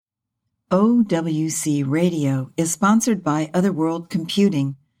OWC Radio is sponsored by Otherworld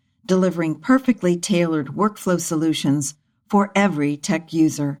Computing, delivering perfectly tailored workflow solutions for every tech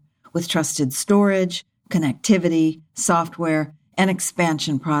user with trusted storage, connectivity, software, and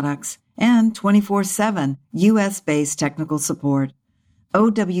expansion products, and 24/7 U.S.-based technical support.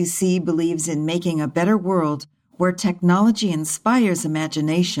 OWC believes in making a better world where technology inspires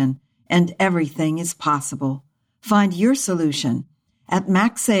imagination and everything is possible. Find your solution at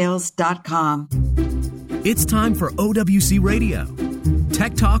maxsales.com. It's time for OWC Radio.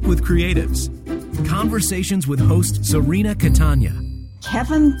 Tech Talk with Creatives. Conversations with host Serena Catania.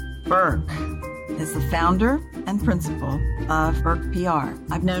 Kevin Burke is the founder and principal of Burke PR.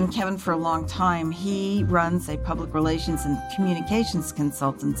 I've known Kevin for a long time. He runs a public relations and communications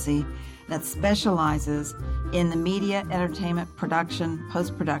consultancy that specializes in the media, entertainment, production,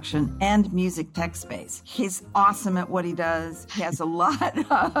 post-production, and music tech space. He's awesome at what he does. He has a lot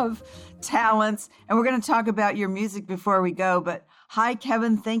of talents, and we're going to talk about your music before we go. But hi,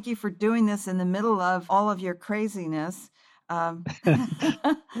 Kevin. Thank you for doing this in the middle of all of your craziness.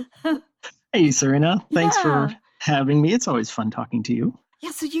 Hey, Serena. Thanks for having me. It's always fun talking to you. Yeah,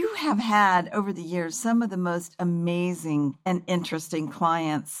 so you have had, over the years, some of the most amazing and interesting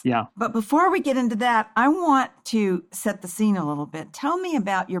clients. Yeah. But before we get into that, I want to set the scene a little bit. Tell me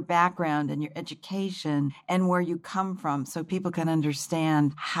about your background and your education and where you come from so people can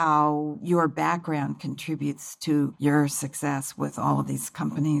understand how your background contributes to your success with all of these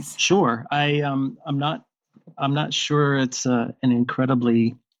companies. Sure. I'm not sure it's an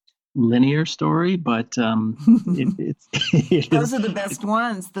incredibly linear story, but it those are the best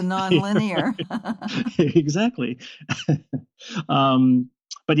ones, the non-linear. Exactly.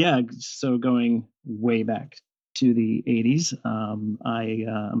 But yeah, so going way back to the 80s,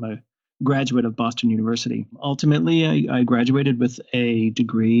 I'm a graduate of Boston University. Ultimately, I graduated with a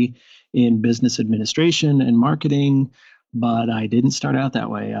degree in business administration and marketing, but I didn't start out that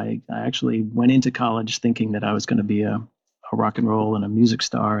way. I actually went into college thinking that I was going to be a rock and roll and a music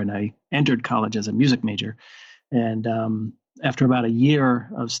star, and I entered college as a music major. And after about a year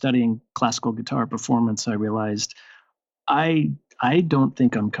of studying classical guitar performance, I realized I don't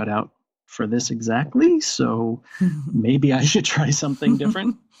think I'm cut out for this exactly, so maybe I should try something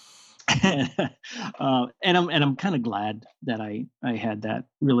different. And I'm kind of glad that I had that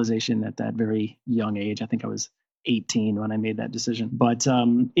realization at that very young age. I think I was 18 when I made that decision. But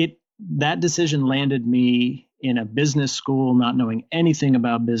that decision landed me in a business school, not knowing anything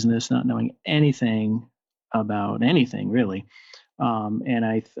about business, not knowing anything about anything really. And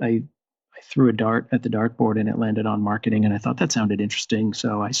I threw a dart at the dartboard and it landed on marketing, and I thought that sounded interesting.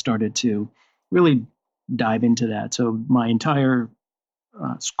 So I started to really dive into that. So my entire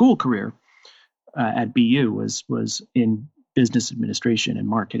school career at BU was in business administration and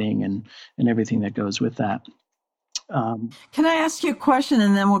marketing and everything that goes with that. Can I ask you a question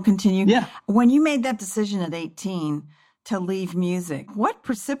and then we'll continue? Yeah. When you made that decision at 18 to leave music, what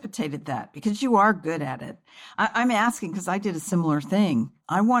precipitated that? Because you are good at it. I'm asking because I did a similar thing.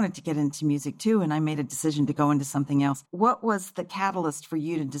 I wanted to get into music too, and I made a decision to go into something else. What was the catalyst for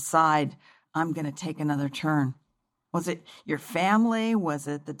you to decide I'm going to take another turn? Was it your family? Was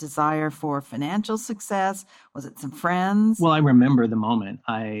it the desire for financial success? Was it some friends? Well, I remember the moment.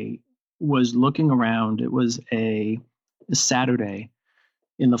 I was looking around. It was a Saturday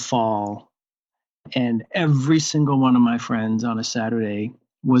in the fall, and every single one of my friends on a Saturday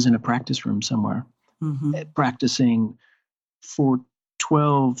was in a practice room somewhere, practicing for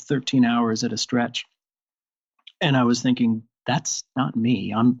 12, 13 hours at a stretch. And I was thinking, that's not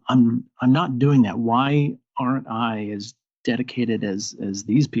me. I'm not doing that. Why aren't I as dedicated as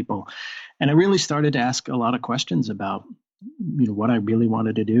these people? And I really started to ask a lot of questions about what I really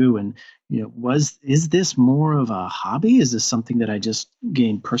wanted to do. And, is this more of a hobby? Is this something that I just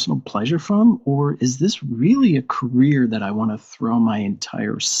gain personal pleasure from? Or is this really a career that I want to throw my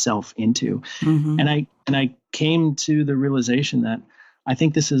entire self into? And I came to the realization that I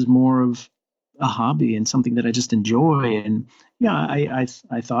think this is more of a hobby and something that I just enjoy. And I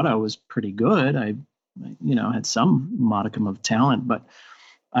thought I was pretty good. I had some modicum of talent, but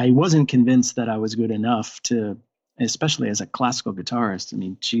I wasn't convinced that I was good enough to, especially as a classical guitarist. I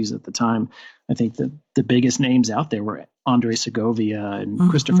mean, geez, at the time, I think the biggest names out there were Andre Segovia and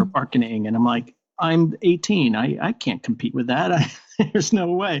Christopher Parkening. And I'm like, I'm 18. I can't compete with that. There's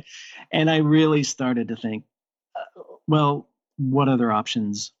no way. And I really started to think, well, what other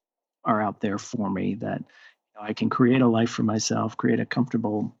options are out there for me that I can create a life for myself, create a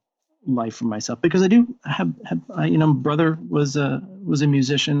comfortable life for myself? Because I do have my brother was a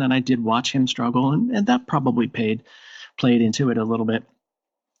musician, and I did watch him struggle, and that probably played into it a little bit.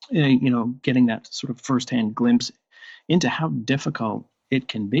 getting that sort of firsthand glimpse into how difficult it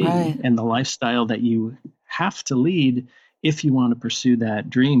can be, Right. and the lifestyle that you have to lead if you want to pursue that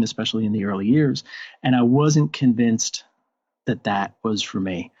dream, especially in the early years. And I wasn't convinced that that was for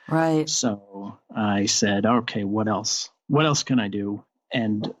me. Right. So I said, okay, what else? What else can I do?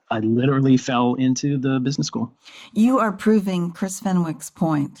 And I literally fell into the business school. You are proving Chris Fenwick's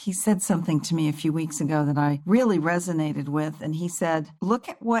point. He said something to me a few weeks ago that I really resonated with. And he said, look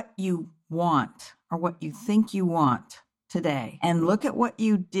at what you want or what you think you want today, and look at what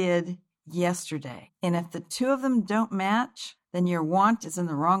you did yesterday. And if the two of them don't match, then your want is in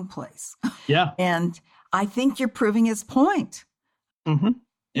the wrong place. Yeah. And I think you're proving his point. Mm-hmm.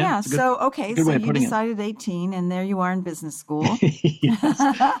 Yeah. So, okay. Good So way of you putting it. decided 18 and there you are in business school. Yes.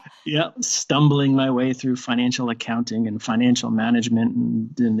 Yeah. Stumbling my way through financial accounting and financial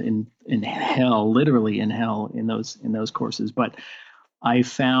management and in hell, literally in hell in those courses. But I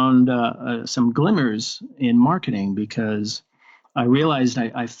found some glimmers in marketing because I realized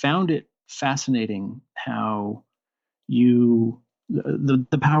I found it fascinating how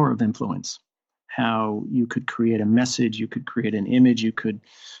the power of influence, how you could create a message, you could create an image, you could,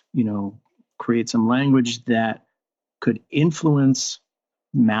 create some language that could influence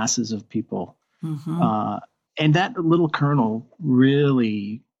masses of people. Mm-hmm. And that little kernel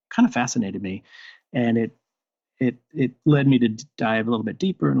really kind of fascinated me. And it led me to dive a little bit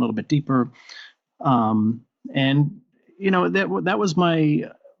deeper and a little bit deeper. And, that was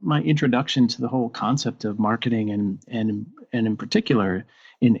my introduction to the whole concept of marketing and in particular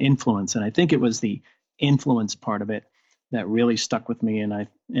in influence. And I think it was the influence part of it that really stuck with me,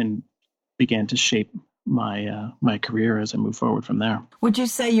 and began to shape my career as I move forward from there. Would you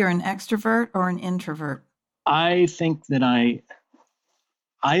say you're an extrovert or an introvert? I think that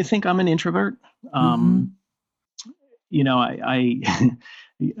I think I'm an introvert. Mm-hmm.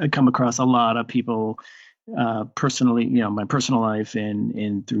 I come across a lot of people personally, my personal life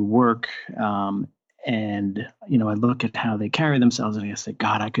and through work. And I look at how they carry themselves and I say,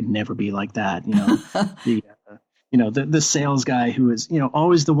 God, I could never be like that. The sales guy who is,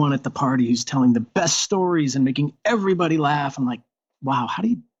 always the one at the party who's telling the best stories and making everybody laugh. I'm like, wow, how do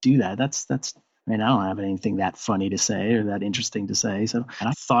you do that? I don't have anything that funny to say or that interesting to say. So, and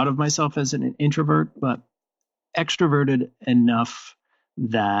I thought of myself as an introvert, but extroverted enough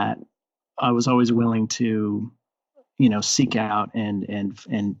that I was always willing to, seek out and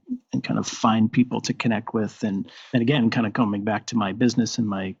kind of find people to connect with. And again, kind of coming back to my business and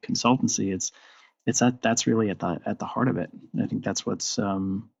my consultancy, that's really at the heart of it. And I think that's what's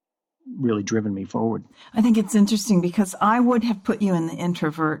really driven me forward. I think it's interesting because I would have put you in the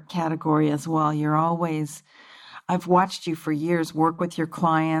introvert category as well. I've watched you for years work with your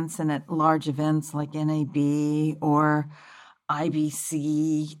clients and at large events like NAB or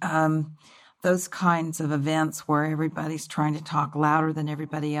IBC, those kinds of events where everybody's trying to talk louder than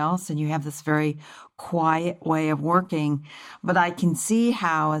everybody else and you have this very quiet way of working. But I can see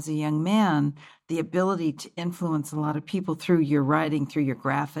how, as a young man, the ability to influence a lot of people through your writing, through your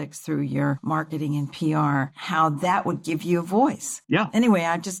graphics, through your marketing and PR, how that would give you a voice. Yeah. Anyway,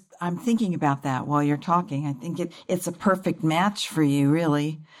 I'm thinking about that while you're talking. I think it's a perfect match for you,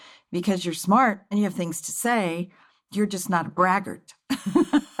 really, because you're smart and you have things to say. You're just not a braggart.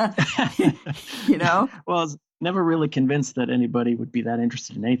 Well, I was never really convinced that anybody would be that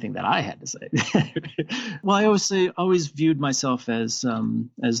interested in anything that I had to say. Well, I always viewed myself as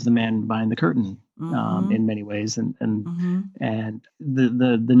the man behind the curtain, Mm-hmm. in many ways, and Mm-hmm. and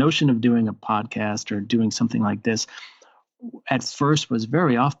the notion of doing a podcast or doing something like this at first was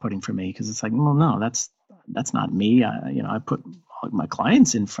very off-putting for me because it's like, well, no, that's not me. I put my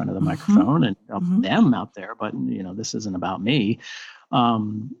clients in front of the microphone and help them out there, but this isn't about me.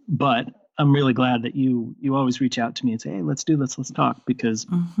 But I'm really glad that you always reach out to me and say, hey, let's do this, let's talk, because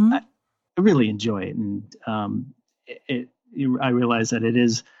I really enjoy it. And I realize that it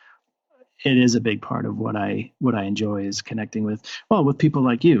is a big part of what I enjoy is connecting with people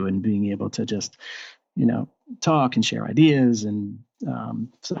like you and being able to just, talk and share ideas. And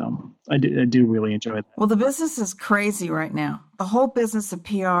so I do really enjoy that. Well, the business is crazy right now. The whole business of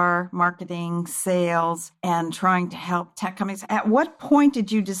PR, marketing, sales, and trying to help tech companies. At what point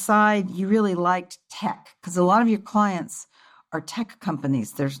did you decide you really liked tech? Because a lot of your clients are tech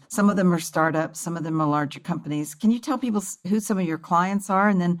companies. Some of them are startups, some of them are larger companies. Can you tell people who some of your clients are?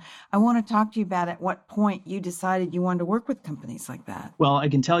 And then I want to talk to you about at what point you decided you wanted to work with companies like that. Well, I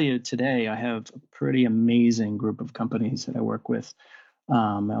can tell you today I have a pretty amazing group of companies that I work with.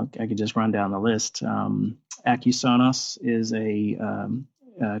 I could just run down the list. Acusonos is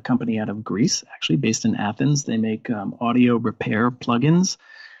a company out of Greece, actually based in Athens. They make audio repair plugins.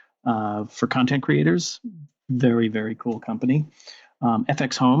 for content creators. Very, very cool company.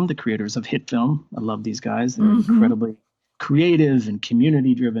 FX Home, the creators of Hit Film. I love these guys. They're incredibly creative and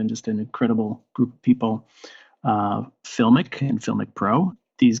community driven, just an incredible group of people. Filmic and Filmic Pro.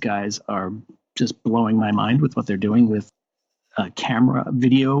 These guys are just blowing my mind with what they're doing with camera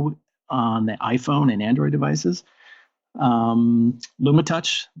video on the iPhone and Android devices.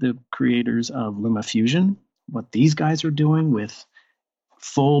 LumaTouch, the creators of LumaFusion, what these guys are doing with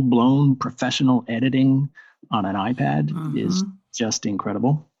full-blown professional editing on an iPad is just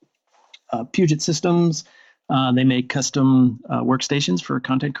incredible. Puget Systems, they make custom workstations for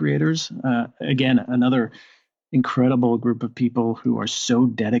content creators. Again, another incredible group of people who are so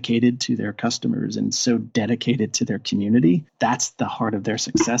dedicated to their customers and so dedicated to their community. That's the heart of their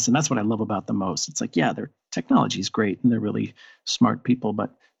success. And that's what I love about them most. It's like, yeah, their technology is great and they're really smart people,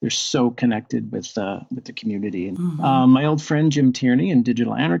 but they're so connected with the community. And my old friend Jim Tierney in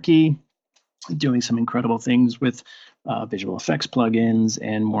Digital Anarchy, doing some incredible things with visual effects plugins,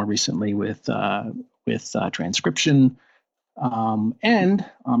 and more recently with transcription. And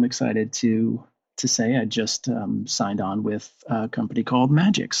I'm excited to say I just signed on with a company called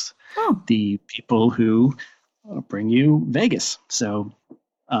Magix, the people who bring you Vegas. So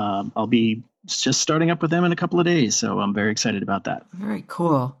I'll be just starting up with them in a couple of days. So I'm very excited about that. Very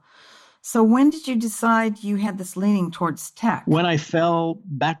cool. So when did you decide you had this leaning towards tech? When I fell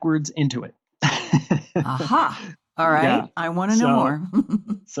backwards into it. Aha. All right. Yeah. I want to know more.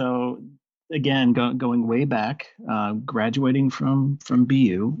 So again, going way back, graduating from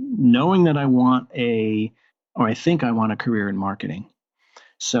BU, knowing that I think I want a career in marketing.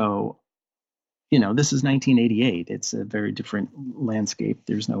 So, this is 1988. It's a very different landscape.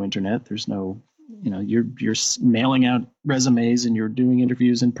 There's no internet. There's no, you're mailing out resumes and you're doing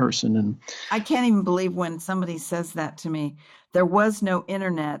interviews in person. And I can't even believe when somebody says that to me. There was no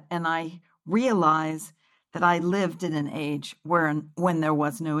internet, and I realize that I lived in an age when there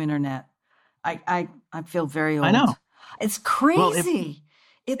was no internet. I feel very old. I know. It's crazy.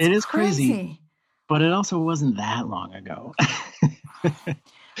 Well, it is crazy. But it also wasn't that long ago.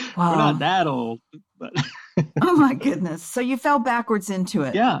 Wow. We're not that old. But oh, my goodness. So you fell backwards into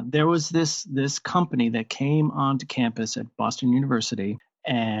it. Yeah. There was this company that came onto campus at Boston University,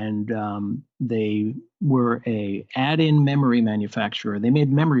 and they were a add-in memory manufacturer. They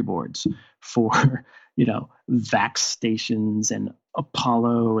made memory boards for, VAX stations and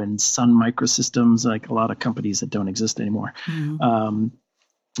Apollo and Sun Microsystems, like a lot of companies that don't exist anymore. Mm-hmm.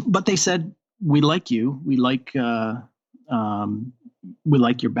 But they said, we like you. We like your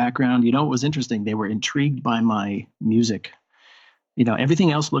background. What was interesting? They were intrigued by my music.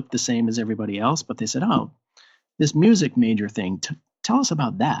 Everything else looked the same as everybody else, but they said, oh, this music major thing, tell us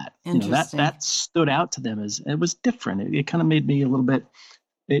about that. That stood out to them as it was different. It kind of made me a little bit,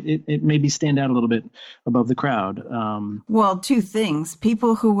 it made me stand out a little bit above the crowd. Well, two things.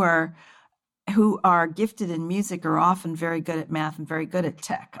 People who are gifted in music are often very good at math and very good at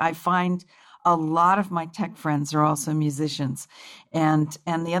tech. I find a lot of my tech friends are also musicians. And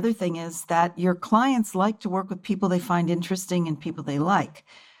the other thing is that your clients like to work with people they find interesting and people they like.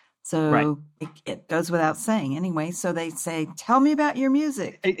 So right. It goes without saying anyway. So they say, tell me about your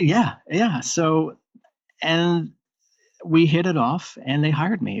music. Yeah. So, and we hit it off and they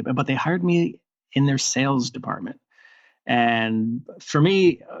hired me, but they hired me in their sales department. And for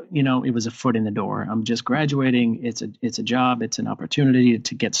me, it was a foot in the door. I'm just graduating. It's a job. It's an opportunity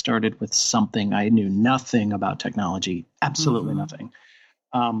to get started with something. I knew nothing about technology, absolutely nothing.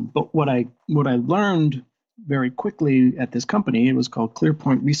 But what I learned very quickly at this company, it was called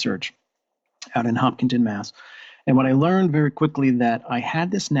ClearPoint Research out in Hopkinton, Mass. And what I learned very quickly that I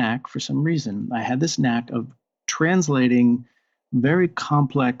had this knack, for some reason, I had this knack of translating very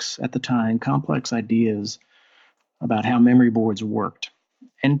complex ideas about how memory boards worked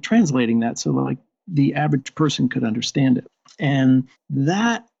and translating that so like the average person could understand it. And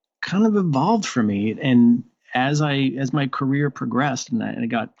that kind of evolved for me. And as my career progressed and I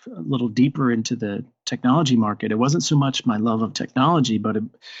got a little deeper into the technology market, it wasn't so much my love of technology, but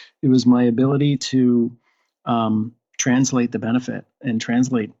it was my ability to translate the benefit and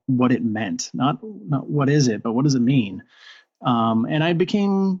translate what it meant. Not what is it, but what does it mean? And I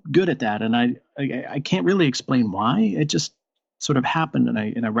became good at that. And I can't really explain why. It just sort of happened.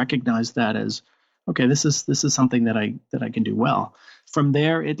 And I recognized that as, okay, this is something that I can do well. From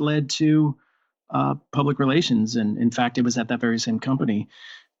there, it led to public relations. And in fact, it was at that very same company.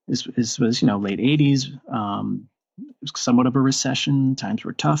 This was, late 80s. It was somewhat of a recession. Times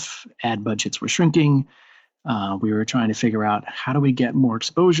were tough. Ad budgets were shrinking. We were trying to figure out how do we get more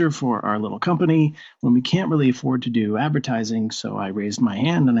exposure for our little company when we can't really afford to do advertising. So I raised my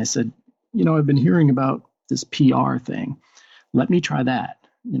hand and I said, I've been hearing about this PR thing. Let me try that.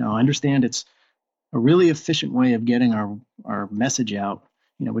 I understand it's a really efficient way of getting our message out.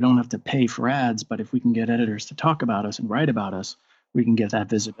 We don't have to pay for ads, but if we can get editors to talk about us and write about us, we can get that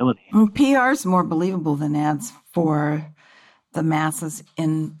visibility. PR is more believable than ads for the masses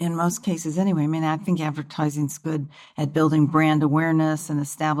in most cases anyway. I mean, I think advertising's good at building brand awareness and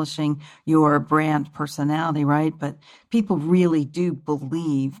establishing your brand personality, right? But people really do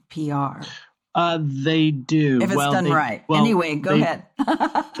believe PR. They do. If it's done right. Anyway, go ahead.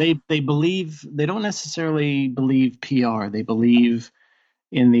 they believe, they don't necessarily believe PR. They believe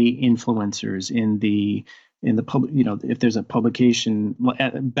in the influencers, in the public. If there's a publication,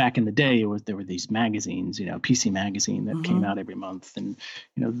 back in the day, there were these magazines, PC Magazine that came out every month, and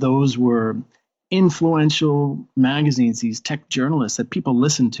those were influential magazines, these tech journalists that people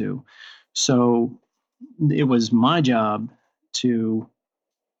listened to. So it was my job to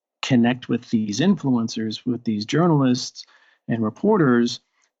connect with these influencers, with these journalists and reporters,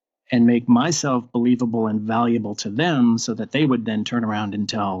 and make myself believable and valuable to them so that they would then turn around and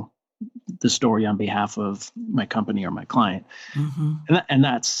tell the story on behalf of my company or my client. And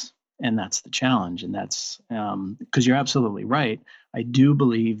that's the challenge. And that's because you're absolutely right. I do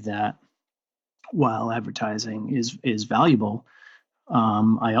believe that while advertising is valuable,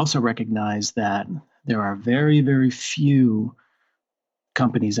 I also recognize that there are very, very few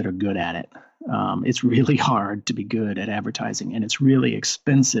companies that are good at it. It's really hard to be good at advertising, and it's really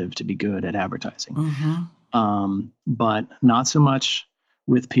expensive to be good at advertising. But not so much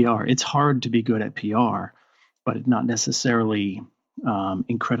with PR. It's hard to be good at PR, but not necessarily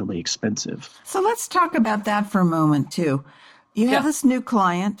incredibly expensive. So let's talk about that for a moment too. You have this new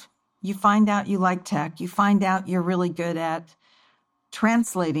client. You find out you like tech. You find out you're really good at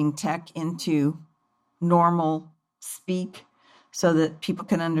translating tech into normal speak so that people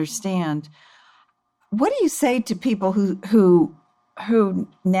can understand. What do you say to people who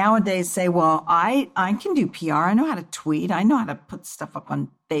nowadays say, well, I can do PR. I know how to tweet. I know how to put stuff up on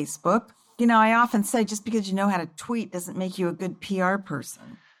Facebook. I often say just because you know how to tweet doesn't make you a good PR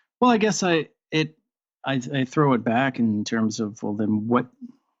person. Well, I guess I throw it back in terms of, well, then what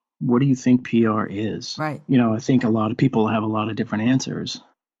do you think PR is? Right. I think a lot of people have a lot of different answers.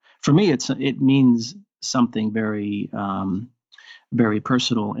 For me, it means something very very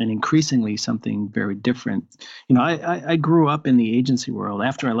personal and increasingly something very different. I grew up in the agency world.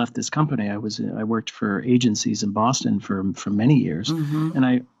 After I left this company, I worked for agencies in Boston for many years, and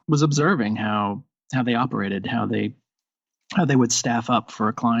I was observing how they operated, how they would staff up for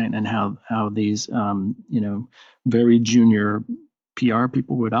a client, and how these very junior PR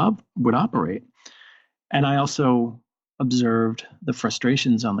people would operate. And I also observed the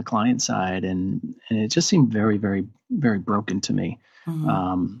frustrations on the client side, and it just seemed very, very, very broken to me.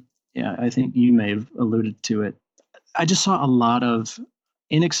 I think you may have alluded to it. I just saw a lot of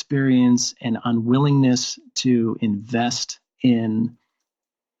inexperience and unwillingness to invest in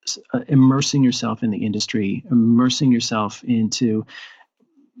immersing yourself in the industry, immersing yourself into,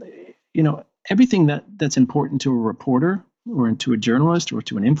 everything that's important to a reporter or to a journalist or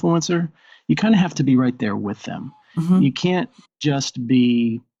to an influencer. You kind of have to be right there with them. You can't just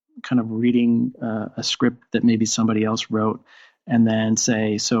be kind of reading a script that maybe somebody else wrote and then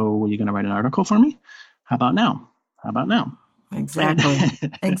say, so are you going to write an article for me? How about now? Exactly.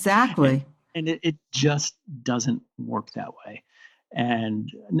 Exactly. And it just doesn't work that way. And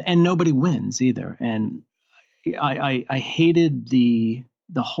nobody wins either. And I hated the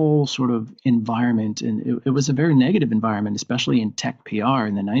whole sort of environment. And it was a very negative environment, especially in tech PR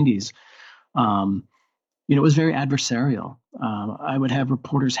in the 90s. It was very adversarial. I would have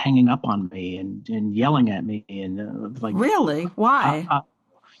reporters hanging up on me and yelling at me and like. Really? Why?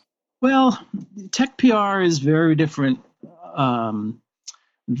 Well, tech PR is very different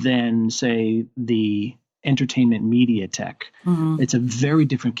than, say, the entertainment media tech. It's a very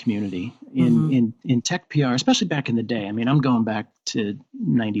different community in tech PR, especially back in the day. I mean, I'm going back to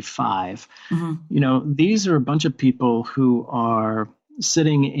 95. These are a bunch of people who are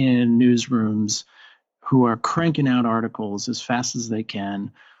sitting in newsrooms, who are cranking out articles as fast as they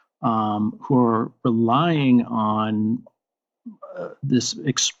can, who are relying on this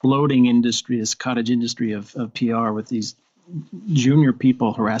exploding industry, this cottage industry of PR, with these junior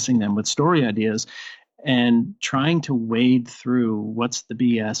people harassing them with story ideas and trying to wade through what's the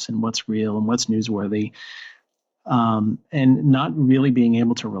BS and what's real and what's newsworthy, and not really being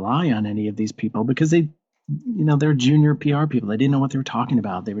able to rely on any of these people because they're junior PR people. They didn't know what they were talking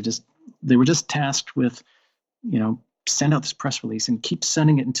about. They were just tasked with send out this press release and keep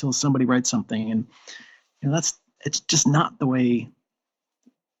sending it until somebody writes something. And it's just not the way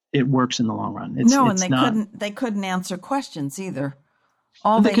it works in the long run. They couldn't answer questions either.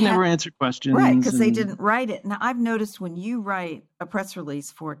 They can never answer questions. Right, because they didn't write it. Now, I've noticed when you write a press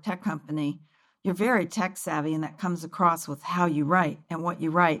release for a tech company, you're very tech savvy, and that comes across with how you write and what you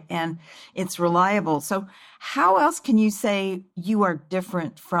write, and it's reliable. So how else can you say you are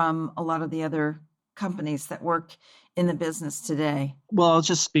different from a lot of the other companies that work in the business today? Well, I'll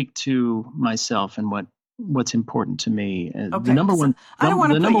just speak to myself and what's important to me. Okay. The number one. I don't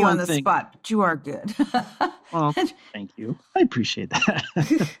want to put you on the thing, spot, but you are good. Well, thank you. I appreciate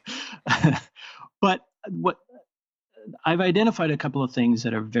that. But what I've identified a couple of things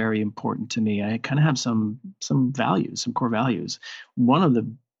that are very important to me. I kind of have some values, some core values. One of the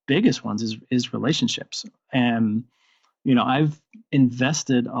biggest ones is relationships. And I've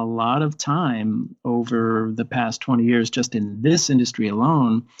invested a lot of time over the past 20 years just in this industry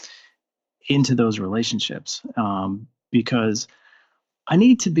alone into those relationships, because I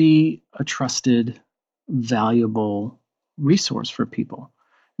need to be a trusted, valuable resource for people,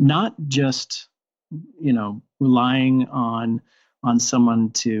 not just relying on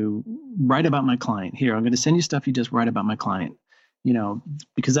someone to write about my client. Here, I'm going to send you stuff, you just write about my client,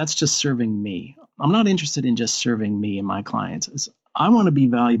 because that's just serving me. I'm not interested in just serving me and my clients. I want to be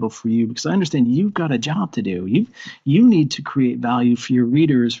valuable for you because I understand you've got a job to do. You need to create value for your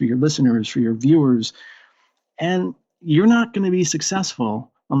readers, for your listeners, for your viewers. And you're not going to be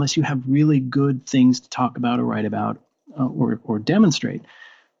successful unless you have really good things to talk about or write about or demonstrate.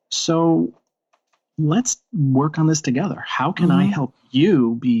 So let's work on this together. How can I help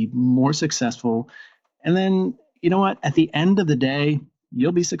you be more successful? And then, you know what? At the end of the day,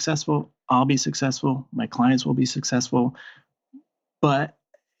 you'll be successful. I'll be successful. My clients will be successful. But,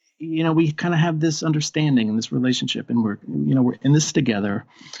 we kind of have this understanding and this relationship, and we're in this together,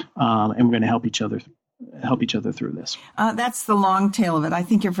 and we're going to help each other through this. That's the long tail of it. I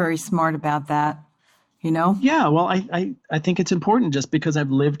think you're very smart about that. Yeah, well, I think it's important just because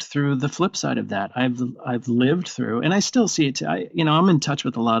I've lived through the flip side of that. I've lived through, and I still see it. I'm in touch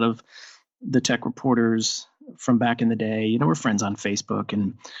with a lot of the tech reporters from back in the day. We're friends on Facebook,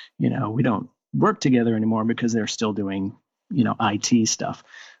 and we don't work together anymore because they're still doing IT stuff.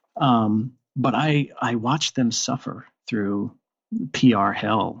 But I watch them suffer through PR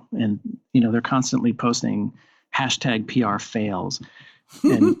hell, and they're constantly posting hashtag PR fails.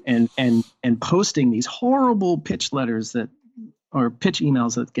 and posting these horrible pitch letters or pitch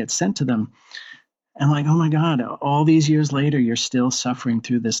emails that get sent to them. And like, oh my God, all these years later, you're still suffering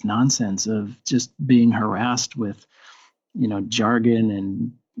through this nonsense of just being harassed with, jargon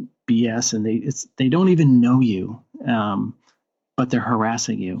and BS, and they don't even know you, but they're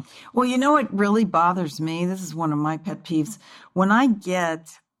harassing you. Well, what really bothers me, this is one of my pet peeves, when I get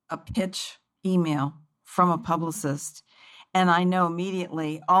a pitch email from a publicist, and I know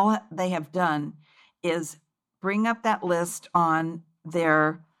immediately all they have done is bring up that list on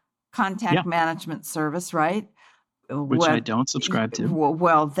their contact management service, right? Which I don't subscribe to.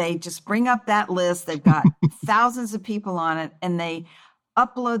 Well, they just bring up that list. They've got thousands of people on it, and they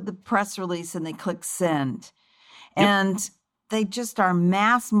upload the press release and they click send. Yep. And they just are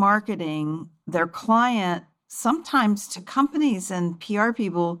mass marketing their client, sometimes to companies and PR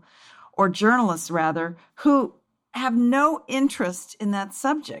people, or journalists rather, who have no interest in that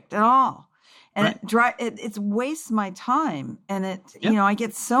subject at all. And it wastes my time. And I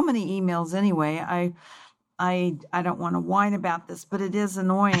get so many emails anyway. I don't want to whine about this, but it is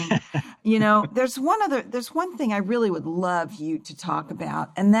annoying. There's one thing I really would love you to talk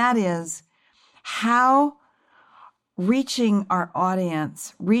about, and that is how reaching our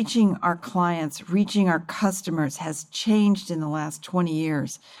audience, reaching our clients, reaching our customers has changed in the last 20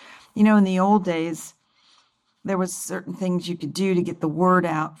 years. In the old days, there was certain things you could do to get the word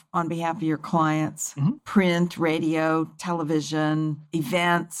out on behalf of your clients, print, radio, television,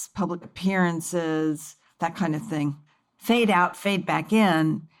 events, public appearances, that kind of thing. Fade out, fade back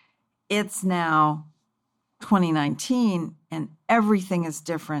in. It's now 2019 and everything is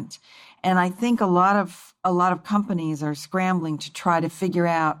different. And I think a lot of companies are scrambling to try to figure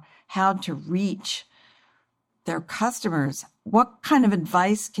out how to reach their customers. What kind of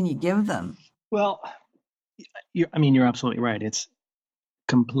advice can you give them? Well, you're absolutely right. It's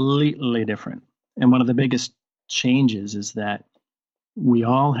completely different. And one of the biggest changes is that we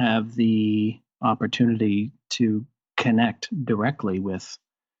all have the opportunity to connect directly with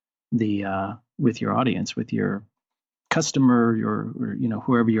your audience, with your customer, or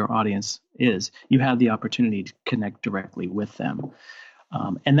whoever your audience is. You have the opportunity to connect directly with them,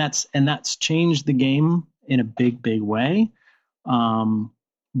 and that's changed the game in a big, big way.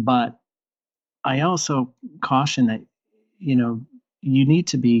 But I also caution that, you need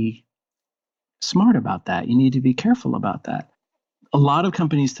to be smart about that. You need to be careful about that. A lot of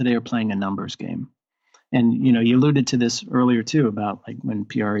companies today are playing a numbers game. And, you alluded to this earlier too, about like when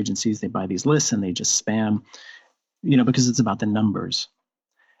PR agencies, they buy these lists and they just spam, because it's about the numbers.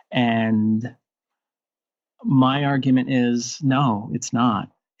 And my argument is, no, it's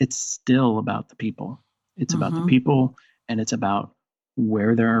not. It's still about the people. It's about the people, and it's about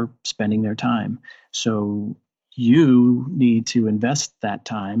where they're spending their time. So you need to invest that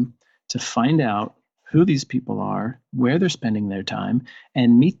time to find out who these people are, where they're spending their time,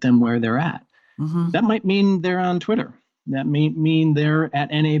 and meet them where they're at. That might mean they're on Twitter. That may mean they're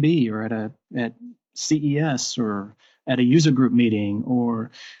at NAB or at CES or at a user group meeting,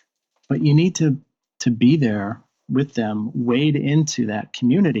 but you need to be there with them, wade into that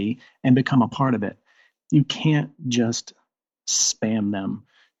community and become a part of it. You can't just spam them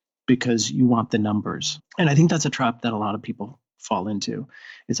because you want the numbers. And I think that's a trap that a lot of people fall into.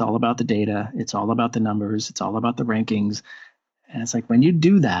 It's all about the data. It's all about the numbers. It's all about the rankings. And it's like, when you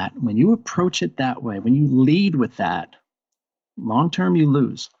do that, when you approach it that way, when you lead with that, long-term you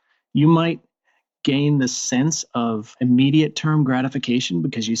lose. You might gain the sense of immediate term gratification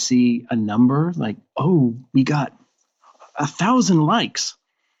because you see a number like, oh, we got 1,000 likes.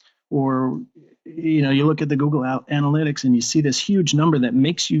 Or, you look at the Google Analytics and you see this huge number that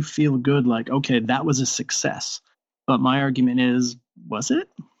makes you feel good, like, okay, that was a success. But my argument is, was it?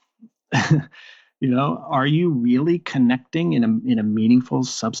 Are you really connecting in a meaningful,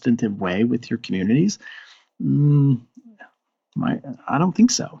 substantive way with your communities? I don't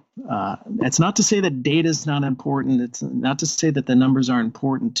think so. It's not to say that data is not important. It's not to say that the numbers are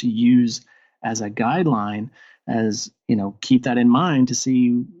important to use as a guideline, as, keep that in mind to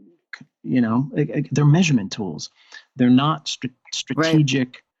see, they're measurement tools. They're not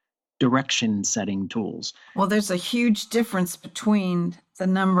strategic direction setting tools. Well, there's a huge difference between the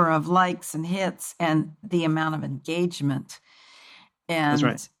number of likes and hits and the amount of engagement. And, that's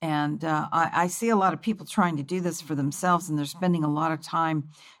right. And I see a lot of people trying to do this for themselves, and they're spending a lot of time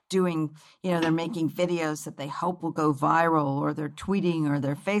doing, they're making videos that they hope will go viral, or they're tweeting, or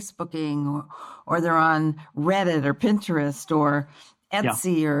they're Facebooking, or they're on Reddit or Pinterest or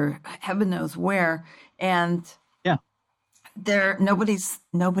Etsy or heaven knows where. And nobody's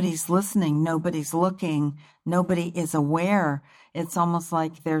listening, nobody's looking, nobody is aware. It's almost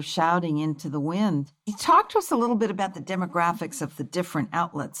like they're shouting into the wind. You talk to us a little bit about the demographics of the different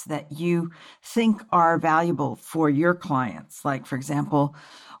outlets that you think are valuable for your clients. Like, for example,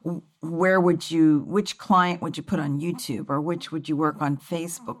 which client would you put on YouTube, or which would you work on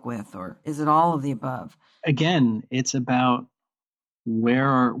Facebook with, or is it all of the above? Again, it's about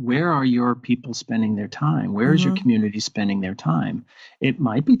where are your people spending their time? Where is your community spending their time? It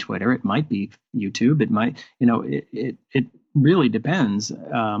might be Twitter. It might be YouTube. It might, it really depends.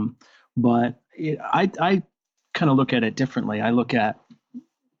 But I kind of look at it differently. I look at,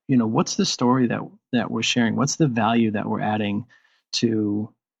 what's the story that we're sharing? What's the value that we're adding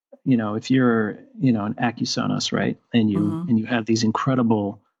to, if you're, an Acusonos, right? And you have these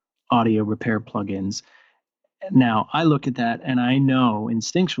incredible audio repair plugins. Now, I look at that and I know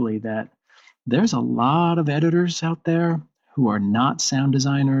instinctually that there's a lot of editors out there who are not sound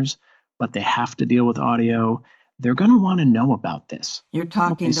designers, but they have to deal with audio. They're going to want to know about this. You're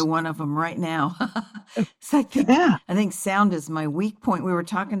talking to one of them right now. So I think sound is my weak point. We were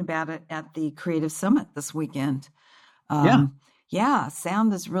talking about it at the Creative Summit this weekend.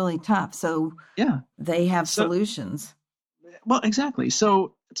 Sound is really tough. So they have solutions. Well, exactly.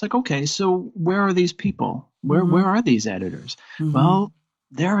 So it's like, okay, so where are these people? Where are these editors? Well,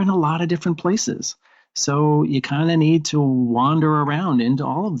 they're in a lot of different places. So you kind of need to wander around into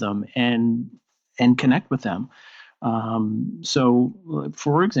all of them and connect with them. So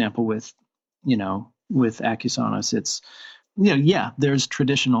for example, with Acusonos, it's, there's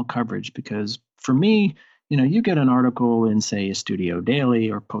traditional coverage, because for me, you get an article in, say, a Studio Daily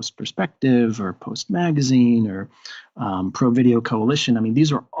or Post Perspective or Post Magazine or Pro Video Coalition. I mean,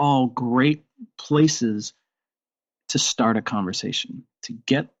 these are all great places to start a conversation,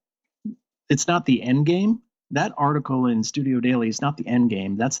 it's not the end game. That article in Studio Daily is not the end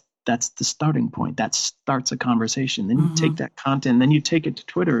game. That's the starting point. That starts a conversation. Then you take that content, then you take it to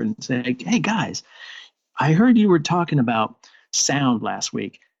Twitter and say, hey guys, I heard you were talking about sound last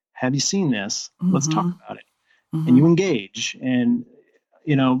week. Have you seen this? Let's talk about it. And you engage. And,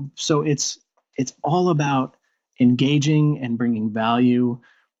 so it's all about engaging and bringing value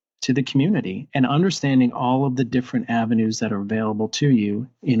to the community and understanding all of the different avenues that are available to you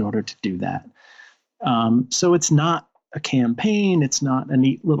in order to do that. So it's not a campaign. It's not a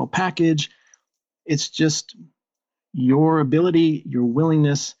neat little package. It's just your ability, your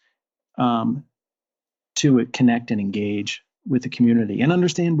willingness to connect and engage with the community and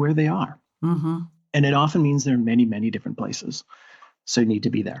understand where they are. Mm-hmm. And it often means they're in many, many different places. So you need to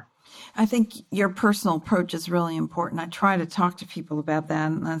be there. I think your personal approach is really important. I try to talk to people about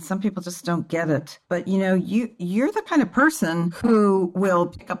that, and some people just don't get it. But you're the kind of person who will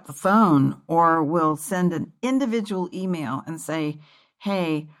pick up the phone or will send an individual email and say,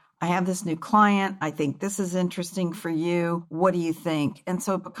 hey, I have this new client. I think this is interesting for you. What do you think? And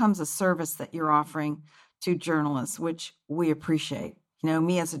so it becomes a service that you're offering to journalists, which we appreciate.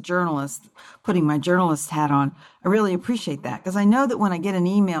 Me as a journalist, putting my journalist hat on, I really appreciate that because I know that when I get an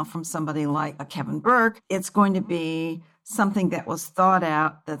email from somebody like a Kevin Burke, it's going to be something that was thought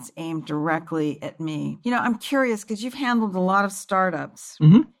out that's aimed directly at me. I'm curious because you've handled a lot of startups.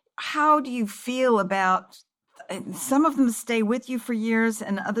 Mm-hmm. How do you feel about some of them stay with you for years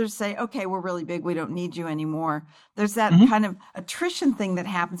and others say, okay, we're really big. We don't need you anymore. There's that kind of attrition thing that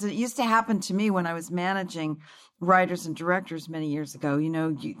happens. It used to happen to me when I was managing writers and directors many years ago.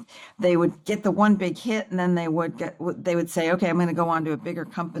 They would get the one big hit and then they would say, okay, I'm going to go on to a bigger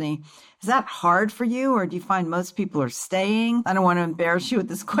company. Is that hard for you, or do you find most people are staying? I don't want to embarrass you with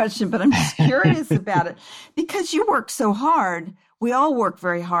this question, but I'm just curious about it because you work so hard. We all work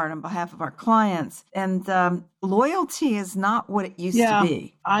very hard on behalf of our clients, and loyalty is not what it used to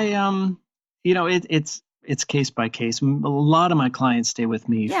be. It's case by case. A lot of my clients stay with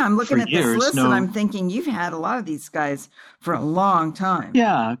me. Yeah, I'm looking at years. this list and I'm thinking you've had a lot of these guys for a long time.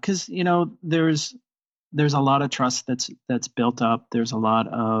 Yeah, because there's a lot of trust that's built up. There's a lot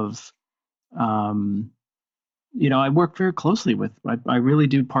of I work very closely with. I really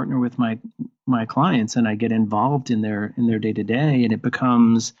do partner with my clients, and I get involved in their day to day, and it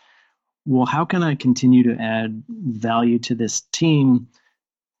becomes, well, how can I continue to add value to this team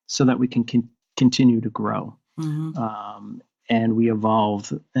so that we can continue to grow, and we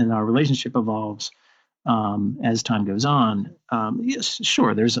evolve, and our relationship evolves as time goes on. Yes,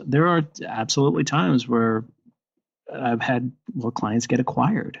 sure. There are absolutely times where I've had clients get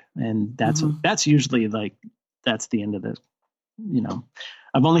acquired, and that's usually that's the end of the.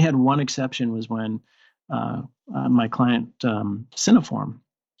 I've only had one exception was when my client Cineform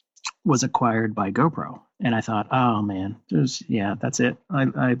was acquired by GoPro. And I thought, oh man, that's it.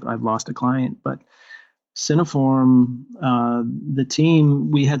 I've lost a client. But Cineform, the team,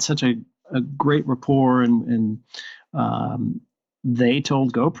 we had such a great rapport, and they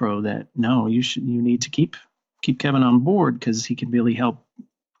told GoPro that no, you need to keep Kevin on board because he can really help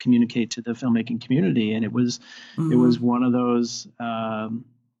communicate to the filmmaking community. And it was one of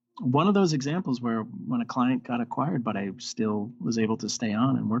those examples where when a client got acquired, but I still was able to stay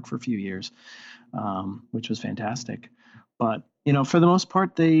on and work for a few years, which was fantastic. But, for the most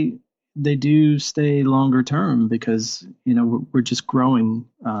part, they do stay longer term because, we're just growing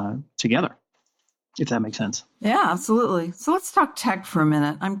together, if that makes sense. Yeah, absolutely. So let's talk tech for a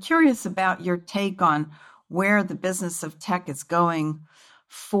minute. I'm curious about your take on where the business of tech is going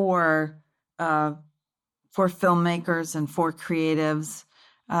for filmmakers and for creatives.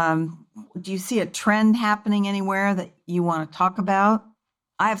 Do you see a trend happening anywhere that you want to talk about?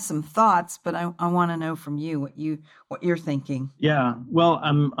 I have some thoughts, but I want to know from you what you're thinking. Yeah, well,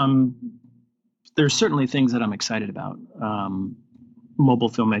 there's certainly things that I'm excited about. Mobile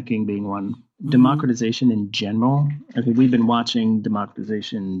filmmaking being one. Democratization in general. I think we've been watching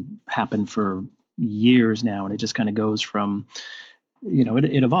democratization happen for years now, and it just kind of goes from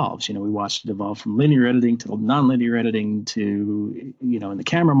it evolves. We watched it evolve from linear editing to non-linear editing to, in the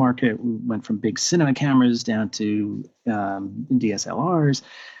camera market, we went from big cinema cameras down to DSLRs.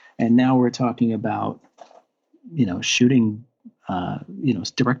 And now we're talking about, shooting,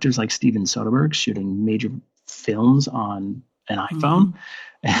 directors like Steven Soderbergh shooting major films on an iPhone.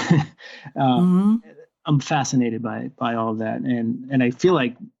 I'm fascinated by all of that. And I feel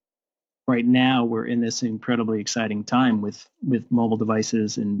like right now we're in this incredibly exciting time with mobile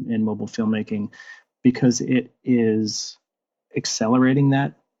devices and mobile filmmaking because it is accelerating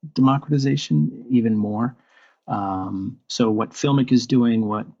that democratization even more. So what Filmic is doing,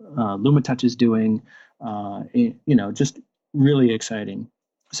 what LumaTouch is doing, just really exciting.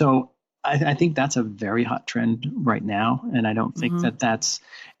 So I think that's a very hot trend right now, and I don't think that's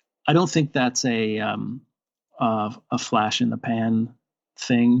a flash in the pan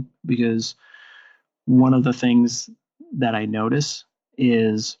thing, because one of the things that I notice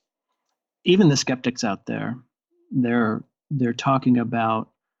is even the skeptics out there, they're talking about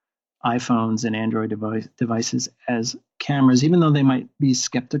iPhones and Android devices as cameras, even though they might be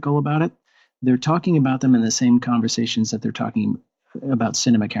skeptical about it. they're talking about them in the same conversations that they're talking about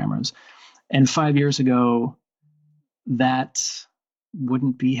cinema cameras. And 5 years ago, that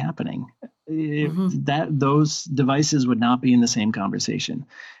wouldn't be happening. That those devices would not be in the same conversation.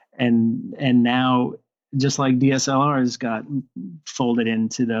 And now, just like DSLRs got folded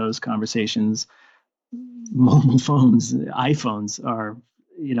into those conversations, mobile phones, iPhones are,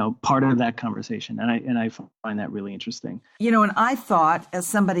 part of that conversation. And I find that really interesting. And I thought, as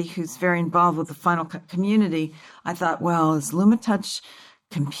somebody who's very involved with the Final Cut community, I thought, well, is LumaTouch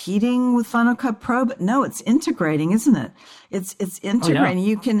competing with Final Cut Pro? But no, it's integrating, isn't it? It's integrating. Oh, yeah.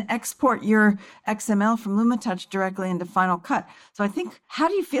 You can export your XML from LumaTouch directly into Final Cut. So I think, how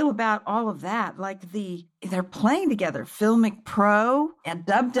do you feel about all of that? Like they're playing together. Filmic Pro and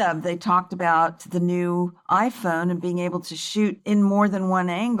DubDub, they talked about the new iPhone and being able to shoot in more than one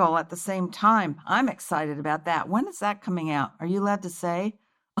angle at the same time. I'm excited about that. When is that coming out? Are you allowed to say?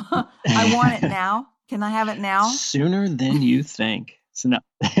 I want it now. Can I have it now? Sooner than you think. So no,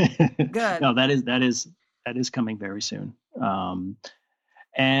 good. No, that is coming very soon.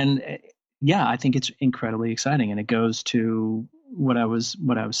 And yeah, I think it's incredibly exciting, and it goes to what I was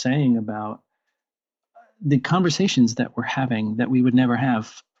saying about the conversations that we're having that we would never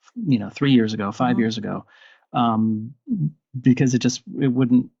have, 3 years ago, 5 years ago, because it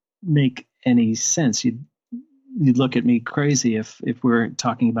wouldn't make any sense. You'd look at me crazy if we're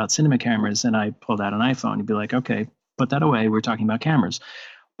talking about cinema cameras and I pulled out an iPhone. You'd be like, okay, put that away. We're talking about cameras.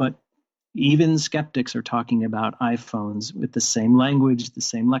 But even skeptics are talking about iPhones with the same language, the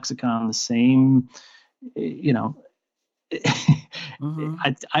same lexicon, the same,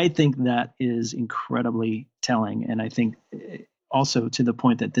 I think that is incredibly telling. And I think also to the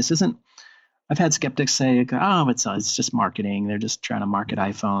point that this isn't, I've had skeptics say, oh, it's just marketing. They're just trying to market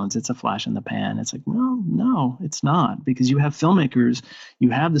iPhones. It's a flash in the pan. It's like, no, it's not, because you have filmmakers,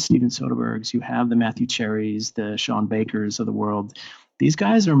 you have the Steven Soderberghs, you have the Matthew Cherrys, the Sean Bakers of the world. These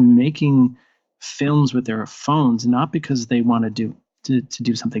guys are making films with their phones, not because they want to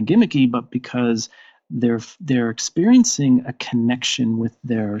do something gimmicky, but because they're experiencing a connection with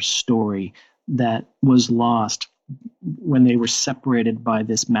their story that was lost when they were separated by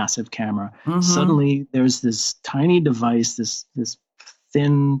this massive camera. Suddenly there's this tiny device, this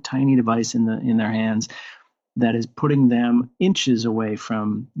thin, tiny device in their hands that is putting them inches away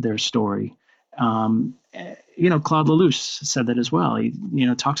from their story. Claude Lelouch said that as well. He,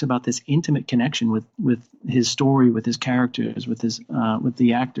 talks about this intimate connection with his story, with his characters, with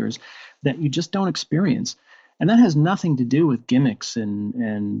the actors that you just don't experience. And that has nothing to do with gimmicks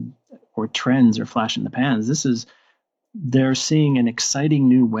or trends or flash in the pans. They're seeing an exciting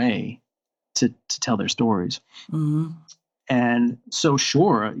new way to tell their stories. And so,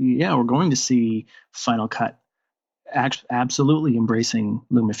 sure, yeah, we're going to see Final Cut absolutely embracing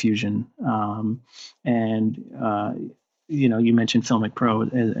LumaFusion. You mentioned Filmic Pro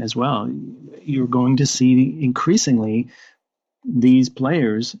as well. You're going to see increasingly these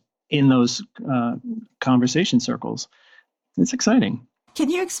players in those conversation circles. It's exciting. Can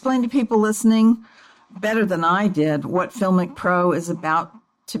you explain to people listening better than I did what Filmic Pro is about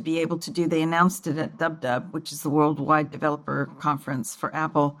to be able to do? They announced it at DubDub, which is the Worldwide Developer Conference for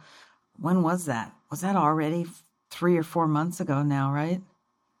Apple. When was that? Was that already 3 or 4 months ago now, right?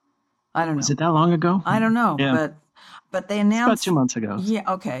 I don't know. Was it that long ago? I don't know, yeah. but they announced... About 2 months ago. Yeah,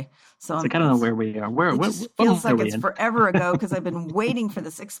 okay. So I don't know where we are. It feels like it's forever ago because I've been waiting for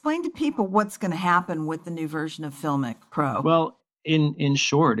this. Explain to people what's going to happen with the new version of Filmic Pro. Well, in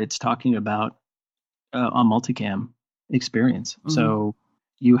short, it's talking about a multicam experience. So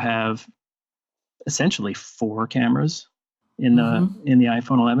you have essentially 4 cameras in the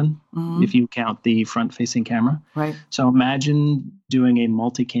iPhone 11, if you count the front-facing camera. Right. So imagine doing a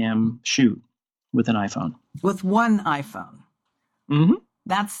multicam shoot with an iPhone. With one iPhone.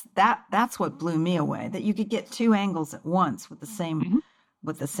 That's what blew me away. That you could get 2 angles at once with the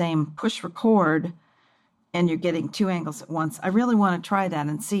same push record. And you're getting 2 angles at once. I really want to try that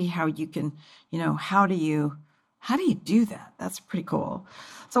and see how you can, how do you do that? That's pretty cool.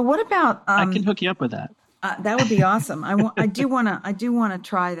 So what about? I can hook you up with that. That would be awesome. I do want to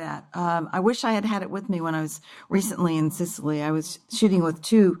try that. I wish I had it with me when I was recently in Sicily. I was shooting with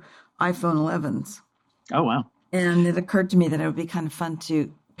 2 iPhone 11s. Oh wow! And it occurred to me that it would be kind of fun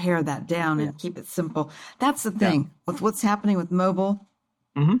to pare that down and keep it simple. That's the thing with what's happening with mobile.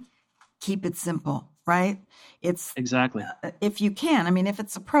 Keep it simple. Right? It's exactly if you can. I mean, if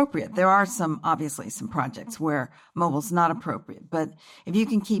it's appropriate, there are obviously some projects where mobile's not appropriate, but if you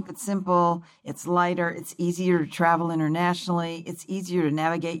can keep it simple, it's lighter, it's easier to travel internationally, it's easier to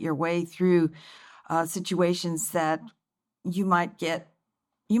navigate your way through situations that you might get,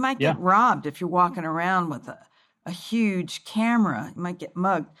 You might get robbed if you're walking around with a huge camera. You might get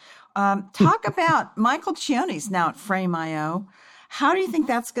mugged. Talk about Michael Cione's now at Frame.io. How do you think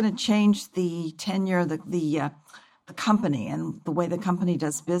that's going to change the tenure of the company and the way the company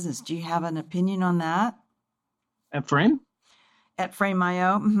does business? Do you have an opinion on that? At Frame? At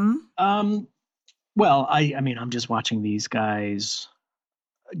Frame.io? Mm-hmm. Well, I mean, I'm just watching these guys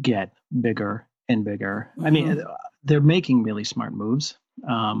get bigger and bigger. Mm-hmm. I mean, they're making really smart moves.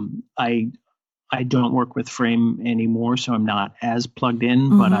 I don't work with Frame anymore, so I'm not as plugged in,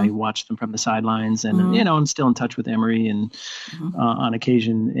 mm-hmm. but I watch them from the sidelines, and mm-hmm. I'm still in touch with Emery and mm-hmm. On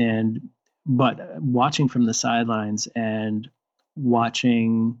occasion. But watching from the sidelines and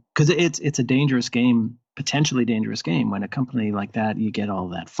watching, because it's a dangerous game, potentially dangerous game. When a company like that, you get all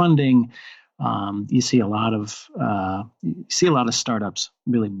that funding, you see a lot of startups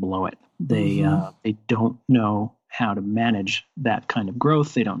really blow it. They mm-hmm. They don't know how to manage that kind of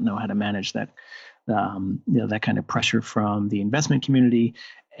growth. They don't know how to manage that that kind of pressure from the investment community,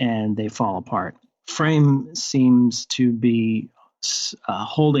 and they fall apart. Frame seems to be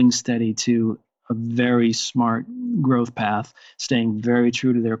holding steady to a very smart growth path, staying very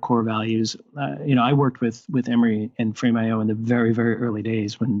true to their core values. I worked with Emery and Frame.io in the very, very early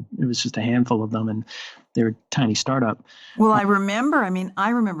days when it was just a handful of them, and they're a tiny startup. Well, I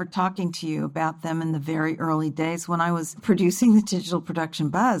remember talking to you about them in the very early days when I was producing the Digital Production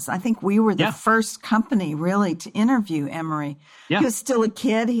Buzz. I think we were the first company really to interview Emery. Yeah. He was still a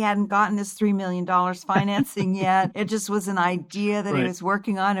kid. He hadn't gotten his $3 million financing yet. It just was an idea that he was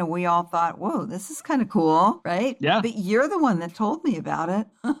working on, and we all thought, whoa, this is kind of cool, right? Yeah. But you're the one that told me about it.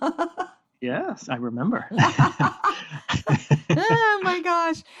 Yes, I remember. Oh my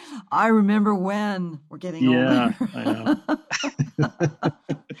gosh. I remember when we're getting older. Yeah, I know.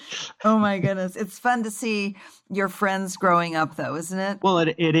 Oh my goodness. It's fun to see your friends growing up though, isn't it? Well,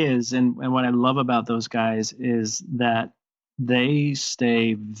 it is. And what I love about those guys is that they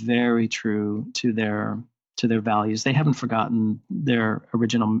stay very true to their values. They haven't forgotten their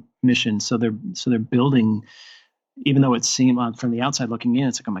original mission. So they're building, even though it seemed from the outside looking in,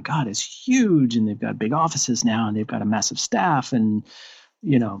 it's like, oh my God, it's huge. And they've got big offices now, and they've got a massive staff, and,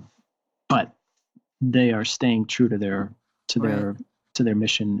 but they are staying true to their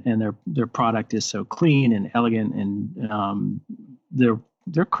mission, and their product is so clean and elegant, and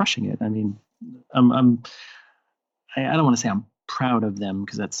they're crushing it. I mean, I don't want to say I'm proud of them,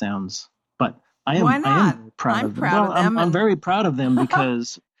 because that sounds, but I am. Why not? I am proud of them. I'm very proud of them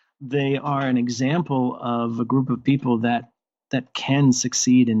because they are an example of a group of people that can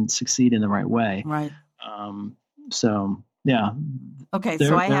succeed in the right way. Right. So yeah. Okay.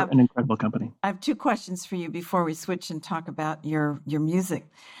 They're an incredible company. I have two questions for you before we switch and talk about your music.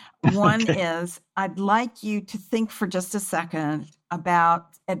 One is, I'd like you to think for just a second about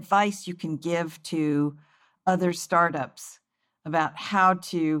advice you can give to other startups about how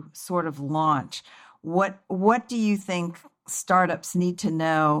to sort of launch. What do you think startups need to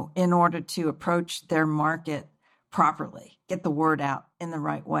know in order to approach their market properly, get the word out in the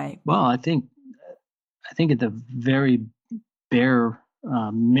right way? Well, I think at the very bare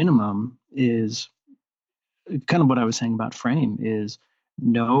minimum is kind of what I was saying about Frame, is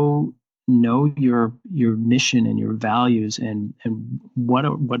know your mission and your values, and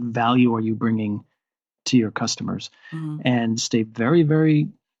what value are you bringing to your customers, mm-hmm. and stay very, very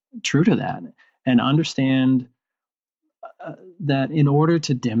true to that, and understand that in order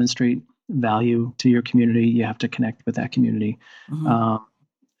to demonstrate value to your community, you have to connect with that community, mm-hmm.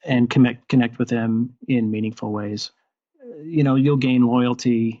 And connect with them in meaningful ways. You'll gain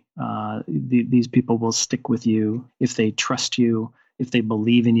loyalty. These people will stick with you if they trust you, if they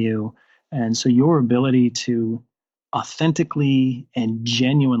believe in you. And so your ability to authentically and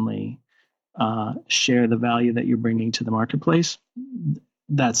genuinely share the value that you're bringing to the marketplace,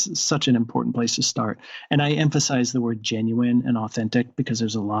 that's such an important place to start. And I emphasize the word genuine and authentic, because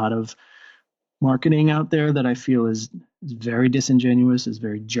there's a lot of marketing out there that I feel is very disingenuous, is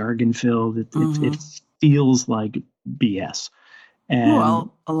very jargon filled. Mm-hmm. It feels like BS. And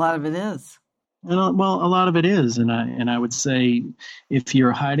well, a lot of it is. A lot of it is. And I would say, if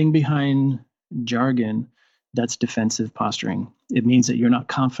you're hiding behind jargon, that's defensive posturing. It means that you're not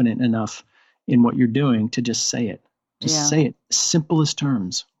confident enough in what you're doing to just say it. Just say it. Simplest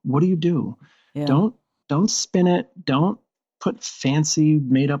terms. What do you do? Yeah. Don't spin it. Don't put fancy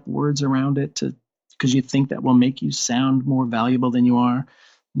made up words around it because you think that will make you sound more valuable than you are.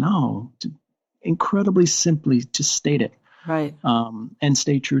 No, incredibly simply just state it. Right. And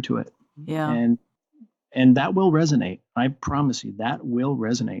stay true to it. Yeah. And that will resonate. I promise you, that will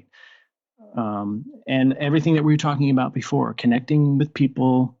resonate. And everything that we were talking about before, connecting with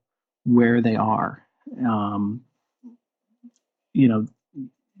people where they are.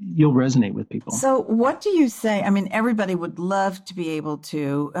 You'll resonate with people. So what do you say? I mean, everybody would love to be able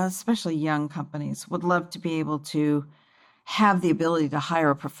to, especially young companies, would love to be able to have the ability to hire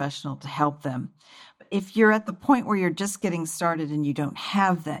a professional to help them. If you're at the point where you're just getting started and you don't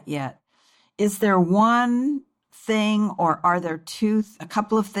have that yet, is there one thing, or are there a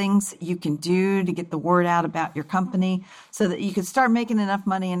couple of things you can do to get the word out about your company so that you can start making enough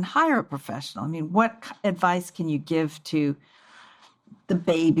money and hire a professional? I mean, what advice can you give to the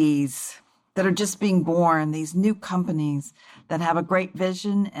babies that are just being born, these new companies that have a great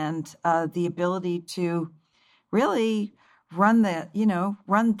vision and the ability to really run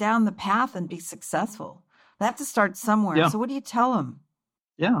down the path and be successful? They have to start somewhere. Yeah. So what do you tell them?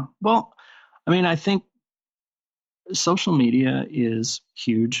 Yeah. Well, I mean, I think social media is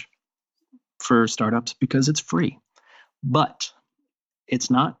huge for startups because it's free, but it's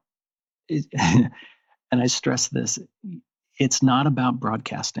not, and I stress this, it's not about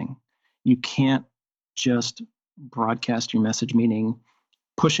broadcasting. You can't just broadcast your message, meaning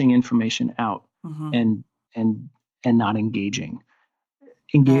pushing information out and not engaging.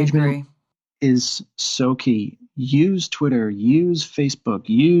 Engagement is so key. Use Twitter, use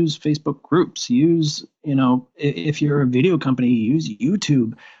Facebook groups, if you're a video company, use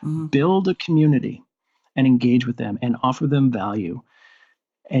YouTube, build a community and engage with them and offer them value.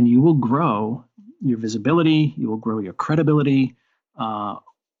 And you will grow your visibility, you will grow your credibility. All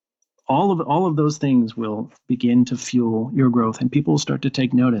of those things will begin to fuel your growth, and people will start to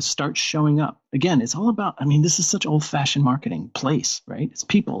take notice, start showing up. Again, it's all about, this is such old-fashioned marketing. Place, right? It's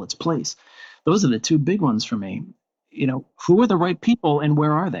people, it's place. Those are the two big ones for me. Who are the right people and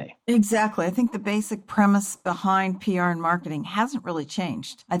where are they? Exactly. I think the basic premise behind PR and marketing hasn't really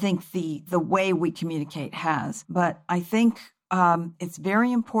changed. I think the way we communicate has, but I think it's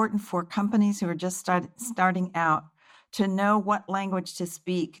very important for companies who are just starting out to know what language to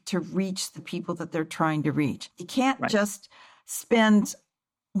speak to reach the people that they're trying to reach. You can't just spend,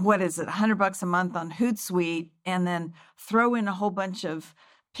 $100 a month on Hootsuite and then throw in a whole bunch of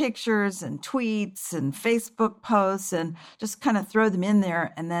pictures and tweets and Facebook posts and just kind of throw them in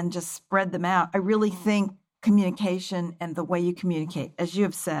there and then just spread them out. I really think communication and the way you communicate, as you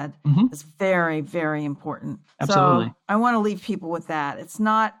have said, is very, very important. Absolutely. So I want to leave people with that. It's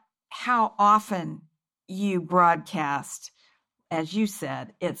not how often you broadcast, as you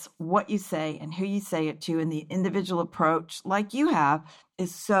said, it's what you say and who you say it to, and the individual approach like you have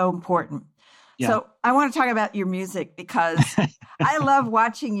is so important. Yeah. So I want to talk about your music because I love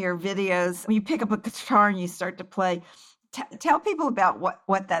watching your videos. When you pick up a guitar and you start to play, tell people about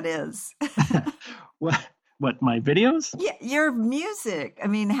what that is. What, my videos? Yeah, your music.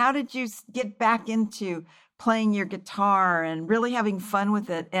 How did you get back into playing your guitar and really having fun with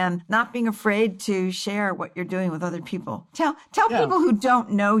it and not being afraid to share what you're doing with other people? Tell people who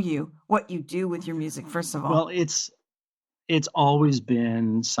don't know you what you do with your music, first of all. Well, it's always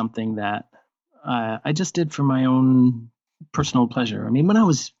been something that I just did for my own personal pleasure. When I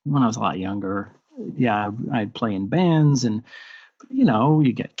was a lot younger, I'd play in bands, and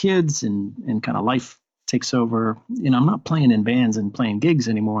you get kids and kind of life takes over. I'm not playing in bands and playing gigs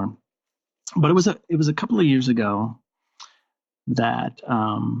anymore. But it was a couple of years ago that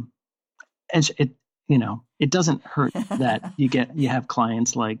it doesn't hurt that you have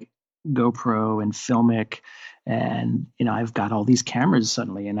clients like GoPro and Filmic, and I've got all these cameras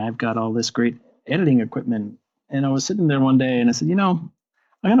suddenly, and I've got all this great editing equipment. And I was sitting there one day and I said, I'm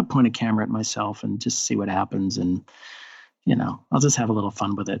going to point a camera at myself and just see what happens. And, I'll just have a little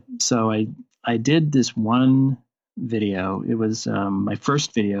fun with it. So I did this one video. It was, my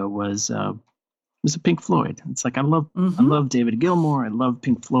first video was a Pink Floyd. It's like, I love David Gilmour. I love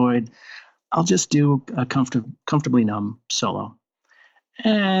Pink Floyd. I'll just do a Comfortably Numb solo.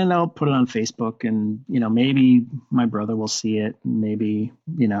 And I'll put it on Facebook, and, maybe my brother will see it. Maybe,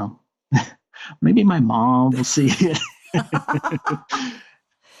 maybe my mom will see it.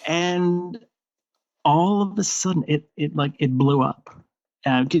 And all of a sudden it blew up.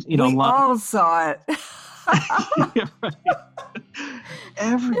 We all saw it. Yeah, right.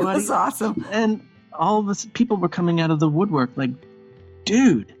 Everybody. It was awesome. And all of us people were coming out of the woodwork like,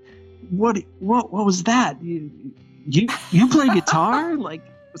 dude, what was that? You play guitar? Like,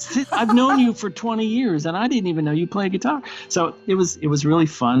 I've known you for 20 years and I didn't even know you play guitar. So it was really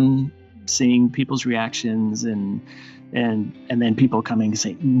fun seeing people's reactions and then people coming and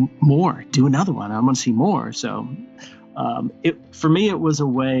saying, more, do another one. I want to see more. So for me, it was a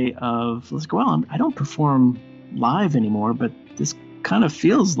way of, well, I don't perform live anymore, but kind of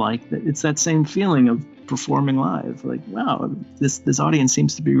feels like it's that same feeling of performing live. Like, wow, this audience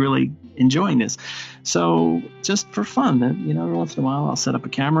seems to be really enjoying this. So just for fun, every once in a while I'll set up a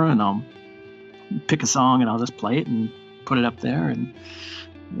camera and I'll pick a song and I'll just play it and put it up there.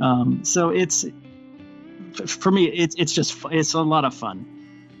 And so it's, for me, it's a lot of fun.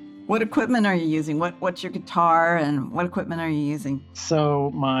 What equipment are you using? What's your guitar and what equipment are you using?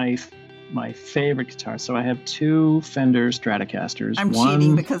 So my favorite guitar. So I have 2 Fender Stratocasters. I'm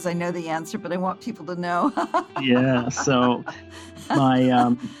cheating because I know the answer, but I want people to know. Yeah. So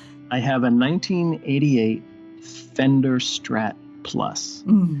I have a 1988 Fender Strat Plus,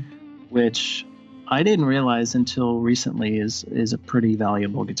 which I didn't realize until recently is a pretty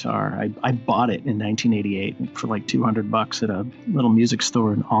valuable guitar. I bought it in 1988 for like $200 at a little music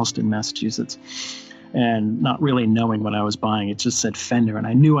store in Allston, Massachusetts. And not really knowing what I was buying, it just said Fender, and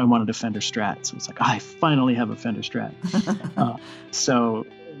I knew I wanted a Fender Strat. So it's like, I finally have a Fender Strat. So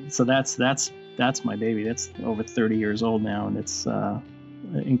that's my baby. That's over 30 years old now, and it's an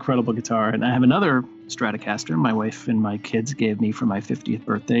incredible guitar. And I have another Stratocaster my wife and my kids gave me for my 50th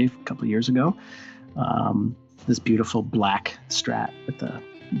birthday a couple of years ago. This beautiful black Strat with the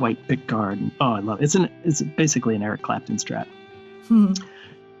white pickguard. I love it. It's basically an Eric Clapton Strat.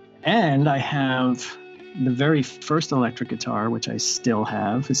 And I have the very first electric guitar, which I still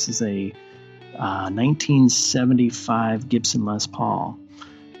have. This is a 1975 Gibson Les Paul,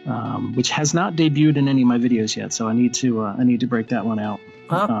 which has not debuted in any of my videos yet. So I need to break that one out.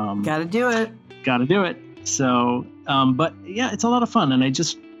 Gotta do it. Gotta do it. So, but yeah, it's a lot of fun, and I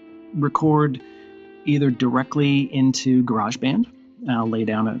just record either directly into GarageBand. I'll lay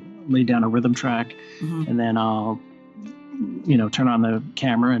down a rhythm track, and then I'll turn on the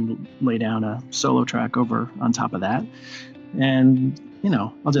camera and lay down a solo track over on top of that. And,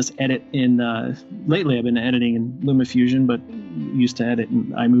 I'll just edit in, lately I've been editing in LumaFusion, but used to edit in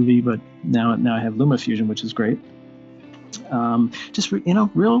iMovie, but now I have LumaFusion, which is great. Just,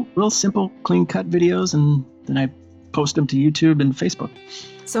 real simple, clean cut videos. And then I post them to YouTube and Facebook.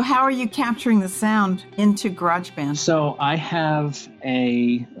 So how are you capturing the sound into GarageBand? So I have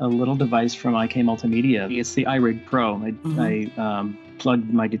a little device from IK Multimedia. It's the iRig Pro. I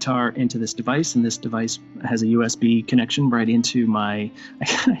plugged my guitar into this device, and this device has a USB connection right into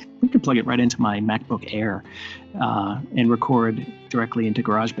we could plug it right into my MacBook Air and record directly into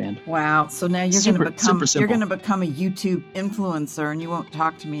GarageBand. Wow. So now you're going to become a YouTube influencer, and you won't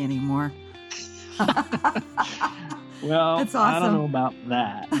talk to me anymore. Well, that's awesome. I don't know about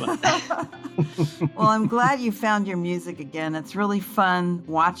that. But. Well, I'm glad you found your music again. It's really fun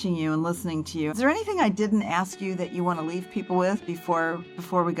watching you and listening to you. Is there anything I didn't ask you that you want to leave people with before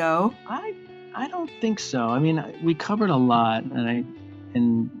we go? I don't think so. I mean, we covered a lot, and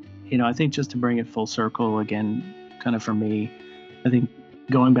I think just to bring it full circle again, kind of for me, I think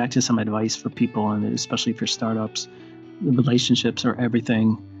going back to some advice for people, and especially for startups, the relationships are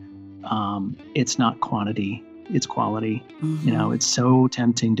everything. It's not quantity. It's quality. It's so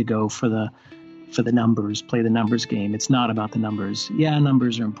tempting to go for the numbers, play the numbers game. It's not about the numbers. Yeah,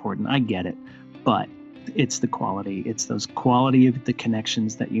 numbers are important. I get it. But it's the quality. It's those quality of the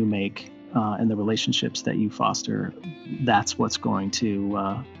connections that you make and the relationships that you foster. That's what's going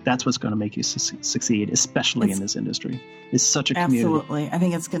to make you succeed, especially in this industry. It's such a community. Absolutely. I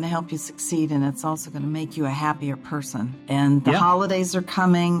think it's going to help you succeed, and it's also going to make you a happier person. And the holidays are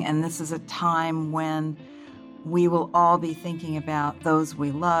coming, and this is a time when we will all be thinking about those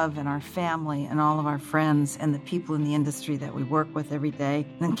we love and our family and all of our friends and the people in the industry that we work with every day.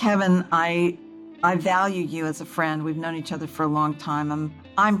 And Kevin, I value you as a friend. We've known each other for a long time.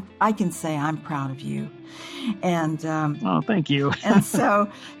 I can say I'm proud of you. And thank you. And so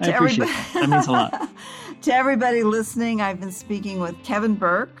I appreciate that. That means a lot. To everybody listening, I've been speaking with Kevin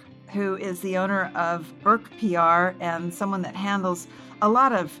Burke, who is the owner of Burke PR and someone that handles a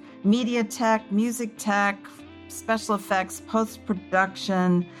lot of media tech, music tech, special effects,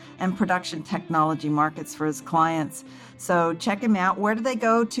 post-production, and production technology markets for his clients. So check him out. Where do they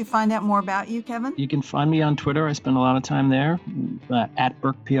go to find out more about you, Kevin? You can find me on Twitter. I spend a lot of time there, at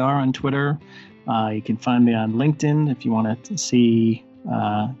Burke PR on Twitter. You can find me on LinkedIn if you want to see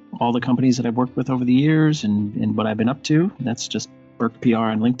all the companies that I've worked with over the years and what I've been up to. That's just Burke PR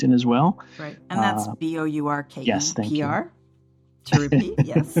on LinkedIn as well. Right. And that's BOURKE yes, thank PR. You. To repeat,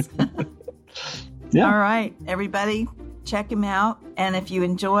 yes. Yeah. All right, everybody, check him out. And if you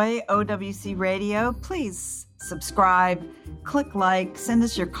enjoy OWC Radio, please subscribe, click like, send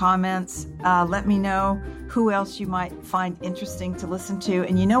us your comments. Let me know who else you might find interesting to listen to.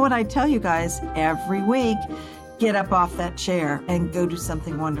 And you know what I tell you guys every week, get up off that chair and go do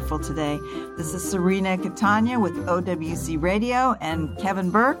something wonderful today. This is Serena Catania with OWC Radio and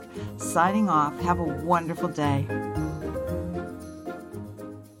Kevin Burke signing off. Have a wonderful day.